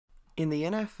In the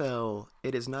NFL,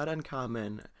 it is not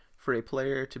uncommon for a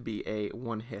player to be a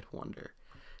one-hit wonder,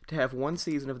 to have one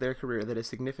season of their career that is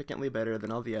significantly better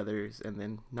than all the others and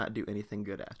then not do anything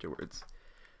good afterwards.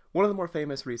 One of the more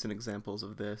famous recent examples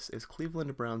of this is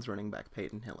Cleveland Browns running back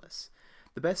Peyton Hillis.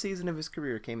 The best season of his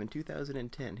career came in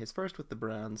 2010, his first with the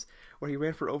Browns, where he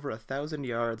ran for over 1,000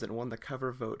 yards and won the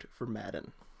cover vote for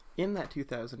Madden. In that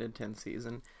 2010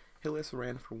 season, Hillis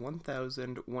ran for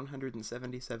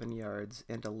 1,177 yards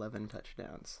and 11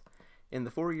 touchdowns. In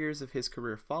the 4 years of his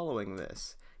career following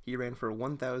this, he ran for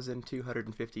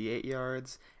 1,258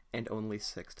 yards and only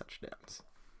 6 touchdowns.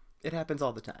 It happens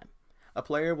all the time. A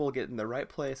player will get in the right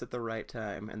place at the right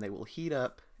time, and they will heat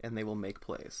up, and they will make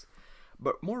plays.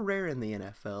 But more rare in the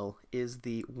NFL is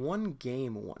the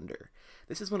one-game wonder.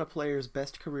 This is when a player's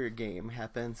best career game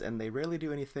happens, and they rarely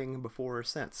do anything before or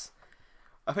since.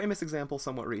 A famous example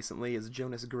somewhat recently is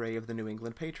Jonas Gray of the New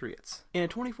England Patriots. In a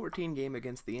 2014 game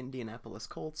against the Indianapolis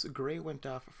Colts, Gray went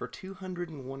off for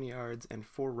 201 yards and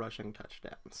 4 rushing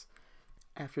touchdowns.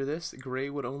 After this,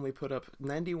 Gray would only put up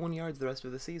 91 yards the rest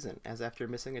of the season, as after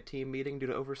missing a team meeting due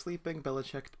to oversleeping,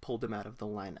 Belichick pulled him out of the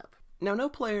lineup. Now, no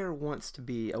player wants to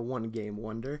be a one-game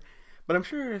wonder, but I'm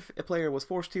sure if a player was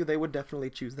forced to, they would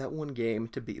definitely choose that one game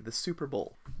to be the Super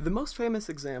Bowl. The most famous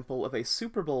example of a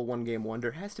Super Bowl one-game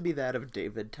wonder has to be that of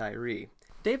David Tyree.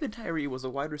 David Tyree was a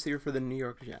wide receiver for the New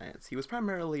York Giants. He was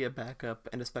primarily a backup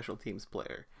and a special teams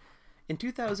player. In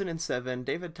 2007,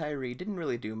 David Tyree didn't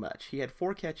really do much. He had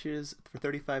 4 catches for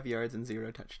 35 yards and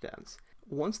 0 touchdowns.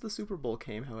 Once the Super Bowl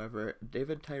came, however,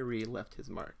 David Tyree left his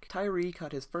mark. Tyree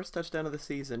caught his first touchdown of the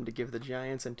season to give the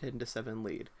Giants a 10-7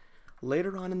 lead.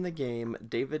 Later on in the game,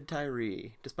 David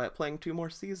Tyree, despite playing 2 more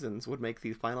seasons, would make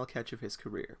the final catch of his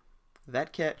career.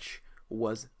 That catch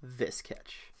was this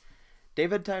catch.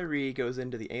 David Tyree goes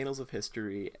into the annals of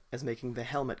history as making the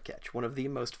helmet catch, one of the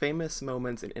most famous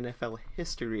moments in NFL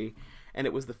history, and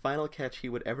it was the final catch he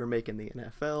would ever make in the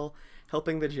NFL,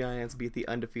 helping the Giants beat the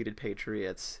undefeated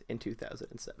Patriots in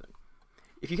 2007.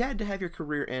 If you had to have your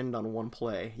career end on one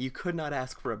play, you could not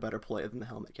ask for a better play than the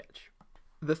helmet catch.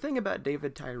 The thing about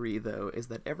David Tyree, though, is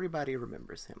that everybody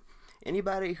remembers him.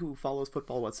 Anybody who follows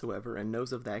football whatsoever and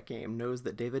knows of that game knows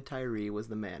that David Tyree was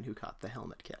the man who caught the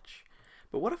helmet catch.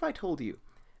 But what if I told you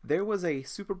there was a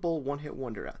Super Bowl one-hit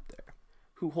wonder out there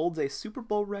who holds a Super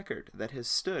Bowl record that has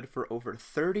stood for over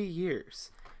 30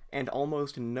 years and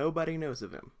almost nobody knows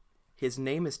of him? His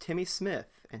name is Timmy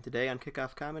Smith, and today on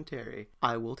Kickoff Commentary,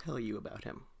 I will tell you about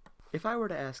him. If I were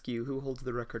to ask you who holds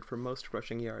the record for most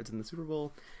rushing yards in the Super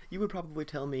Bowl, you would probably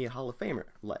tell me a Hall of Famer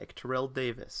like Terrell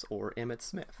Davis or Emmitt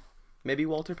Smith. Maybe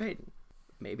Walter Payton.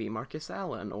 Maybe Marcus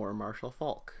Allen or Marshall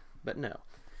Faulk. But no.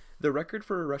 The record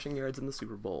for rushing yards in the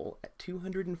Super Bowl at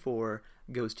 204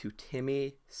 goes to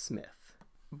Timmy Smith.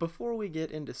 Before we get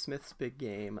into Smith's big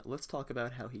game, let's talk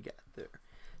about how he got there.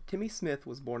 Timmy Smith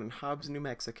was born in Hobbs, New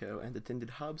Mexico, and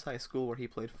attended Hobbs High School where he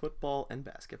played football and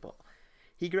basketball.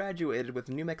 He graduated with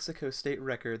New Mexico state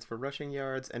records for rushing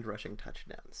yards and rushing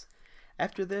touchdowns.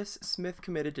 After this, Smith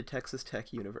committed to Texas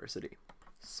Tech University.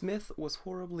 Smith was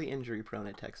horribly injury-prone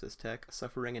at Texas Tech,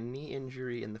 suffering a knee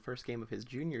injury in the first game of his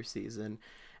junior season,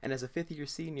 and as a fifth-year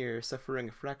senior, suffering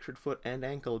a fractured foot and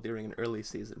ankle during an early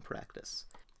season practice.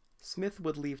 Smith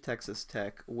would leave Texas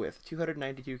Tech with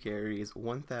 292 carries,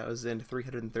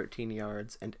 1,313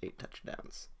 yards, and 8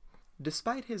 touchdowns.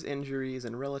 Despite his injuries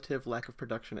and relative lack of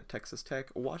production at Texas Tech,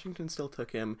 Washington still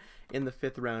took him in the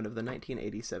 5th round of the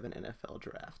 1987 NFL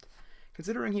Draft.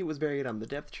 Considering he was buried on the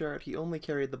depth chart, he only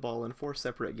carried the ball in 4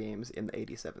 separate games in the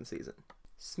 87 season.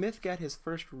 Smith got his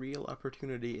first real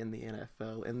opportunity in the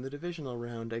NFL in the divisional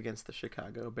round against the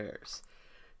Chicago Bears.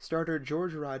 Starter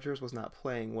George Rogers was not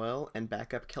playing well, and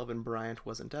backup Kelvin Bryant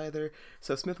wasn't either,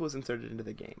 so Smith was inserted into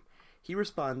the game. He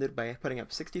responded by putting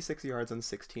up 66 yards on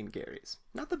 16 carries.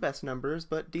 Not the best numbers,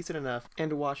 but decent enough,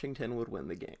 and Washington would win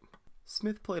the game.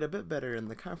 Smith played a bit better in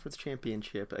the conference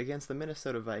championship against the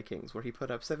Minnesota Vikings, where he put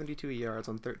up 72 yards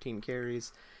on 13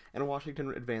 carries, and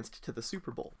Washington advanced to the Super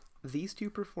Bowl. These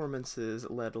 2 performances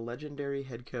led legendary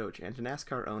head coach and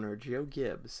NASCAR owner Joe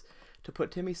Gibbs to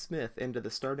put Timmy Smith into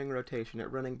the starting rotation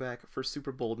at running back for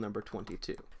Super Bowl number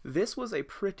 22. This was a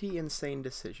pretty insane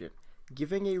decision,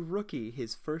 giving a rookie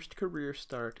his first career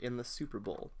start in the Super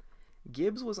Bowl.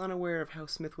 Gibbs was unaware of how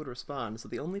Smith would respond, so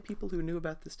the only people who knew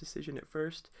about this decision at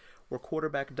first were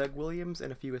quarterback Doug Williams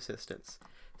and a few assistants.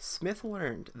 Smith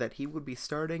learned that he would be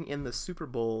starting in the Super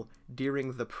Bowl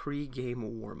during the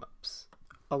pre-game warm-ups.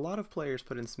 A lot of players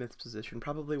put in Smith's position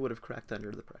probably would have cracked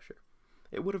under the pressure.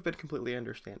 It would have been completely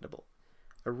understandable.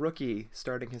 A rookie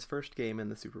starting his first game in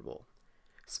the Super Bowl.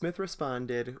 Smith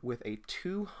responded with a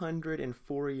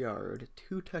 204-yard,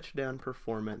 2-touchdown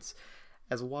performance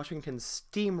as Washington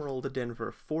steamrolled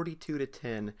Denver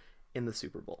 42-10 in the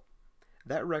Super Bowl.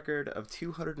 That record of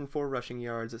 204 rushing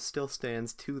yards still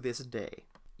stands to this day.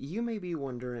 You may be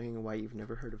wondering why you've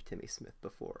never heard of Timmy Smith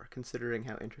before, considering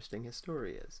how interesting his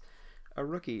story is. A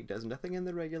rookie does nothing in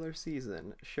the regular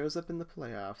season, shows up in the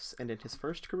playoffs, and in his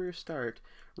first career start,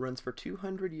 runs for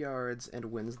 200 yards and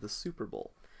wins the Super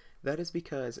Bowl. That is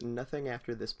because nothing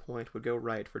after this point would go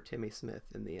right for Timmy Smith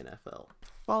in the NFL.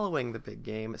 Following the big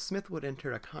game, Smith would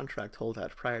enter a contract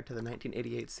holdout prior to the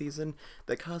 1988 season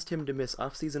that caused him to miss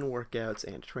off-season workouts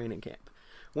and training camp.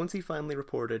 Once he finally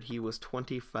reported he was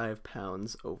 25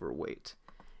 pounds overweight.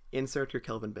 Insert your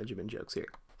Kelvin Benjamin jokes here.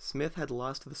 Smith had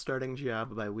lost the starting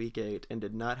job by week 8 and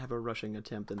did not have a rushing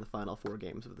attempt in the final 4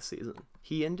 games of the season.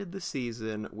 He ended the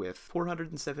season with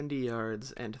 470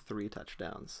 yards and 3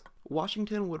 touchdowns.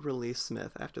 Washington would release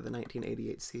Smith after the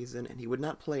 1988 season, and he would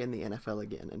not play in the NFL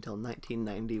again until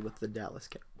 1990 with the Dallas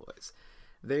Cowboys.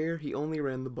 There, he only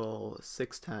ran the ball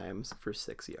 6 times for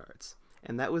 6 yards.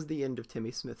 And that was the end of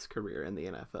Timmy Smith's career in the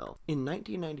NFL. In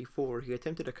 1994, he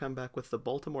attempted a comeback with the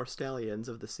Baltimore Stallions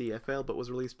of the CFL, but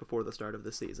was released before the start of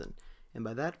the season. And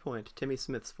by that point, Timmy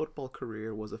Smith's football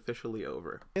career was officially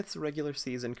over. Smith's regular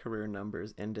season career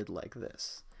numbers ended like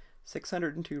this: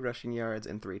 602 rushing yards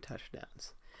and 3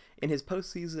 touchdowns. In his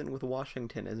postseason with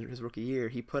Washington in his rookie year,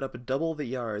 he put up double the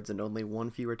yards and only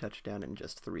 1 fewer touchdown in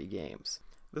just 3 games.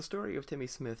 The story of Timmy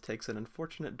Smith takes an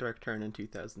unfortunate dark turn in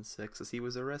 2006 as he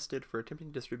was arrested for attempting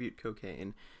to distribute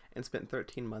cocaine and spent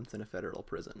 13 months in a federal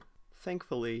prison.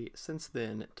 Thankfully, since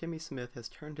then, Timmy Smith has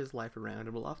turned his life around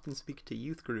and will often speak to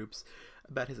youth groups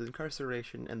about his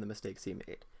incarceration and the mistakes he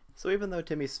made. So even though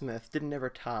Timmy Smith didn't ever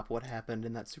top what happened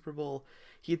in that Super Bowl,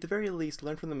 he at the very least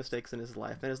learned from the mistakes in his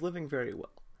life and is living very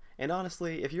well. And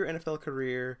honestly, if your NFL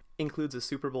career includes a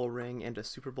Super Bowl ring and a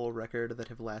Super Bowl record that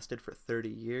have lasted for 30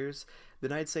 years,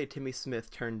 then I'd say Timmy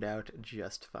Smith turned out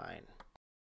just fine.